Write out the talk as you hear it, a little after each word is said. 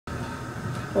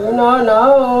那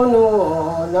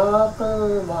努那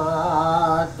个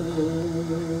马蹄，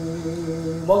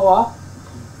我。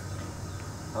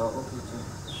好 ，OK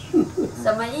什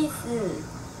么意思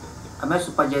？Ama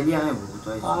supaya dia yang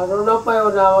butuh. Ano pa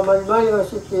yun na malimay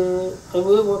kasi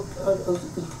ibu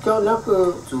ikaw na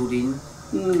ko. 主灵，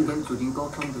跟主灵沟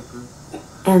通的歌。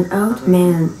An old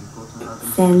man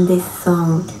sang this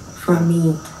song for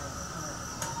me.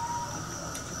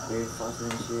 会发生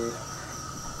一些，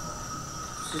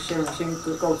是先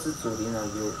告知主灵啊，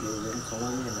有人从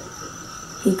外面来的。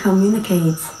He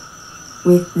communicates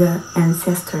with the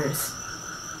ancestors.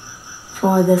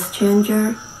 For the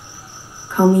stranger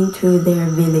coming to their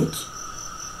village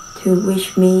to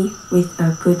wish me with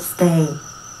a good stay.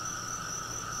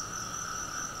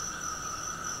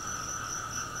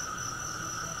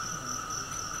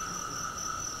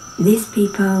 These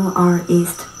people are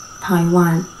East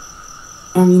Taiwan,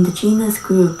 an indigenous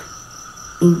group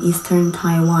in eastern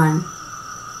Taiwan.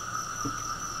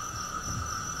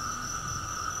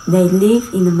 They live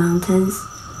in the mountains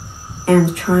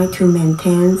and try to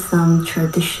maintain some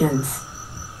traditions.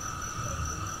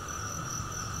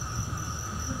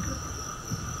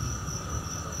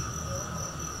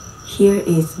 Here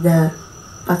is the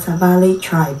Batsavali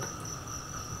tribe,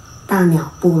 大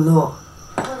鸟部落。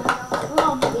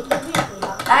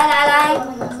来，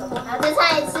好，再唱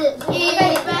一次，预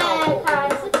备开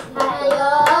始。还有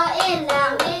一辆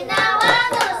你那弯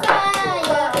路上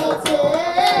有一次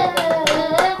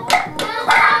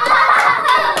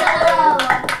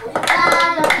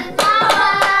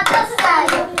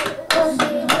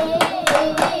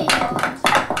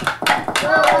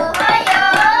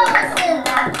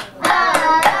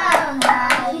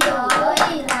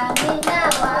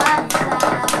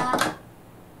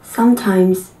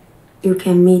，Sometimes you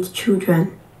can meet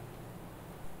children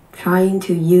trying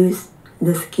to use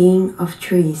the skin of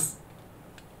trees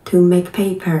to make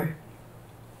paper.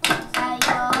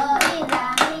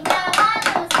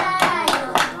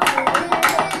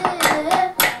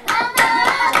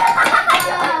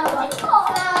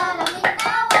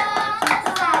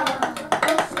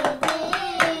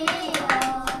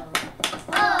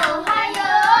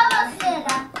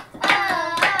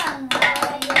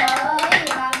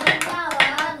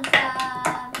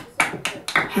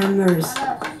 Hammers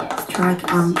strike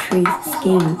on tree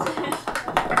skins.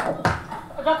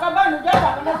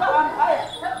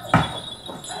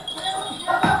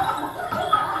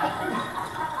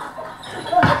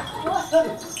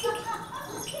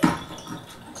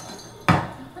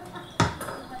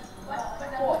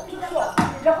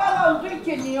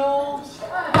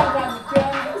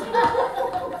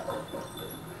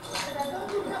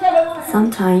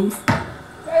 Sometimes,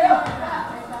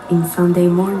 in Sunday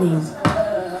morning,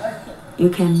 you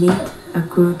can meet a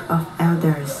group of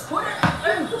elders.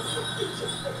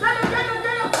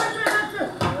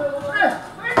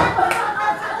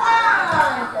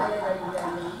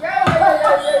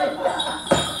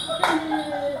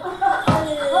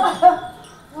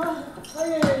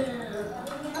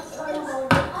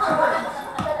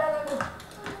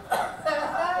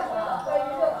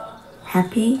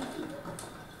 Happy,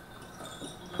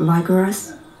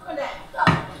 vigorous,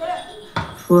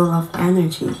 full of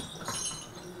energy.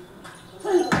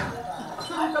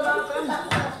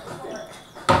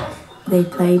 They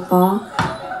play ball,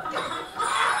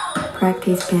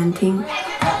 practice painting,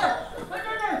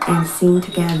 and sing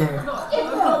together.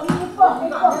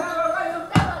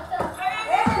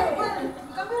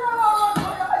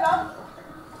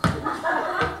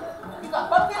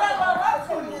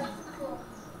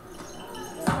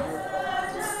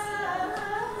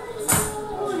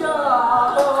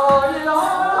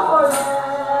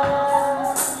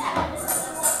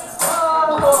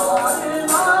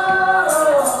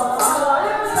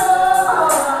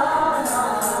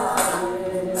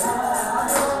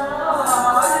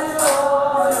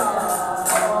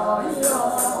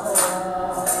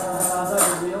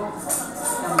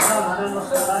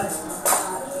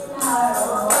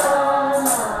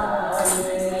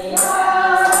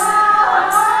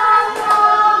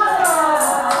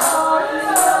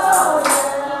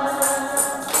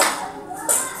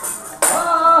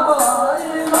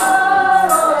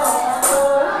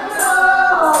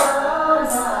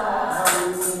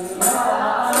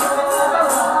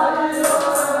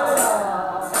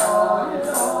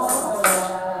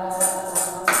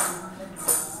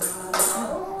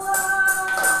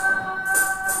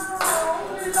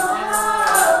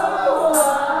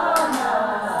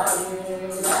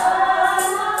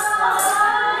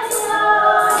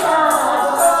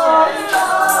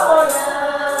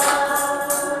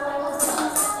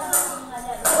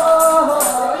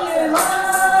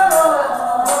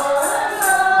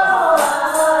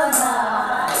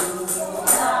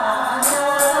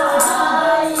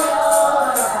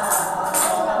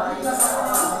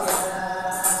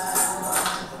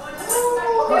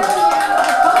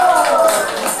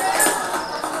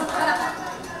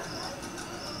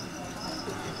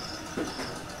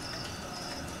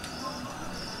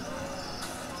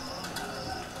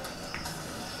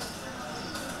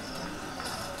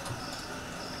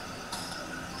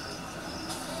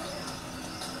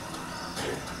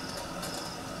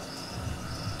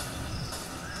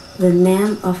 The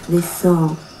name of this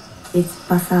song is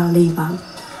Pasaliva.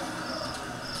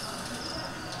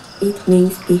 It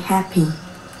means be happy,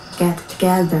 get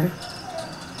together.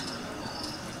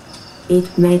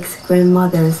 It makes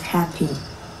grandmothers happy.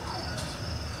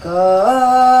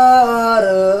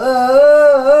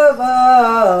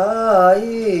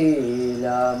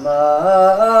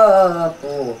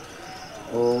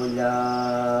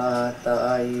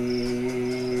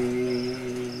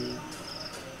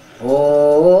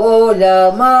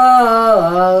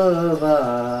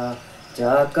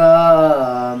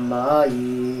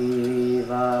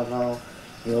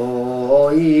 Yo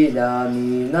ila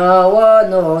mina wa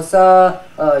no sa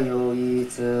yo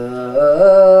itsu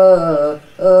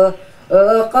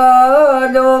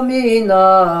kalo mina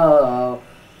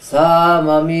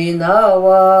sama mina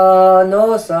wa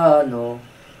no sa no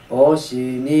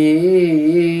oshi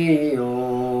ni yo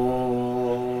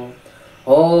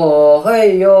ho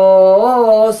hei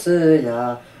yo si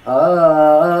ya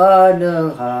neng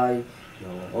hai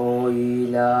yo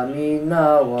ila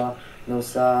mina wa no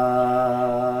sa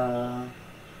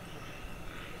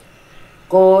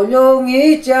kolong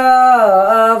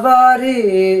icha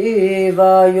vari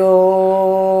vayo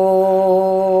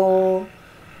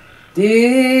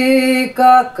di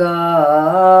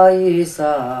kakai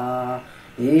sa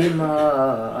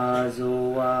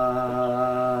imazua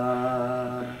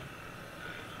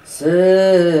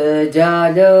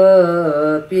sejala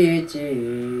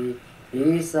pici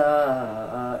isa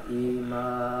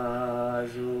imazua.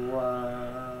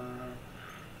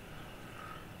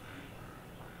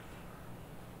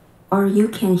 Or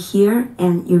you can hear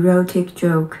an erotic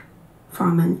joke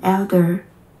from an elder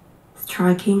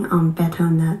striking on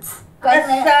betel nuts. With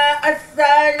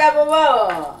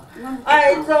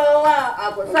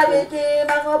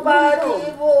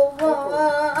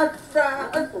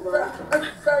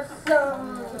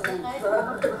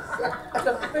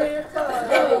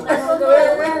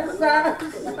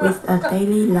a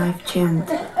daily life chant,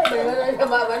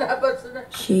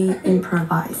 she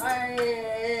improvised.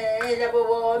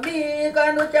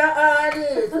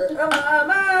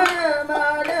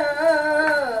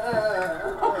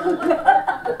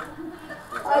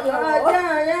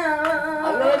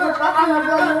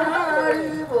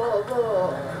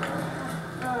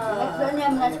 Maksudnya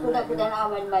menas kuda-kuda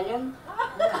aman malam.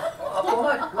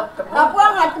 Apa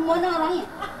nggak semua orangnya?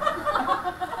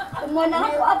 Semua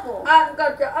apa?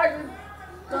 Angkat aja,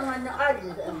 tangannya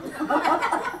aja.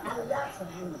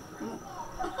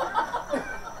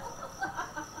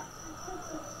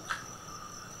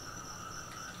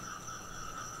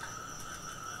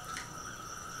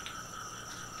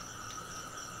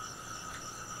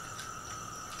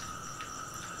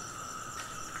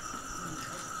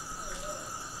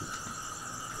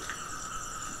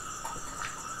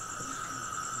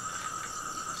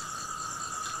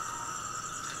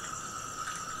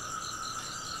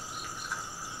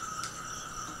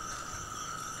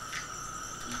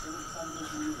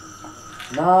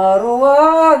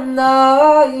 Naruan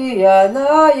na iya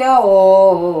na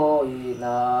yaoi,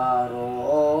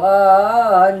 naruan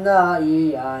na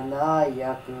iya na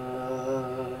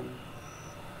yakun.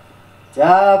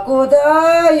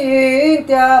 Jakudain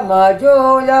tia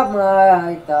majola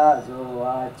mai ta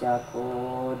zoa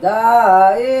jakudain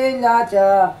la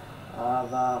ja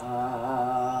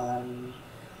avan.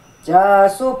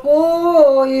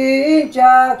 Jasupuin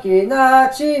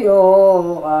jakinachiyo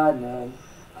anen.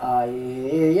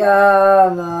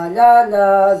 Ayang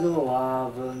alala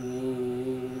zuavungi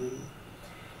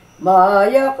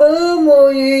Maya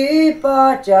kumui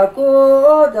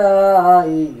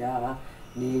pacakodaina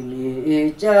Nimi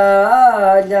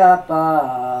ijala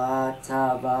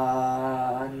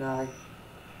patabanai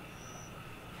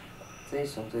这一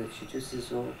首歌曲就是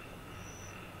说，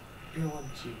不要忘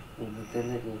记我们的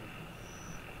那个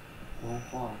文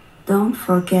化。 Don't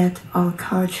forget our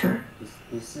culture.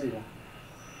 也是啦。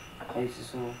 还有是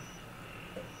说，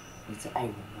你在爱我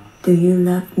吗 Do you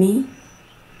love me?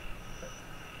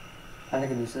 那个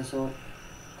女生说，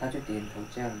她就点头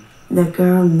这样。The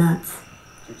girl nods.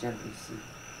 就这样的意思。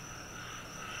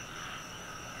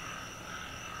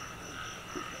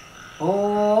哦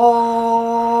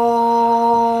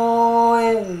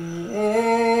呀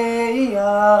呀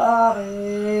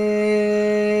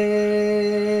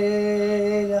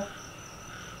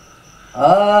啊！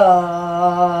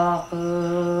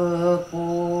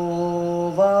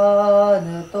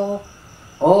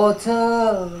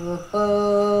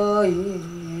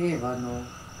 어떻게이와노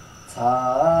자비는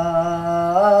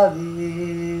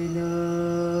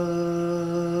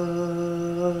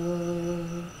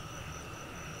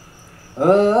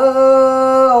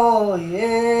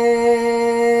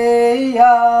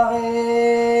오예야에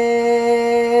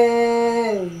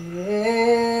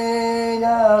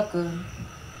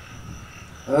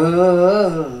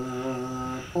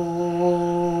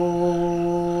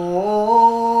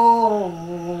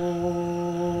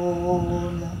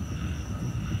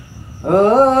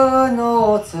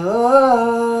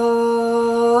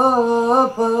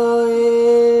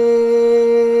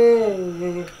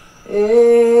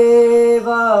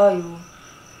해봐요.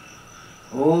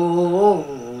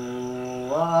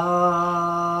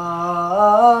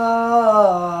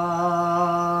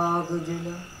 그저나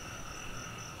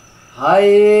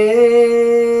하예요.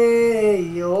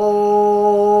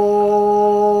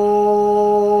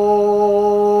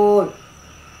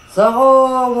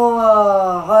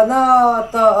 성화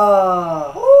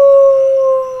하나다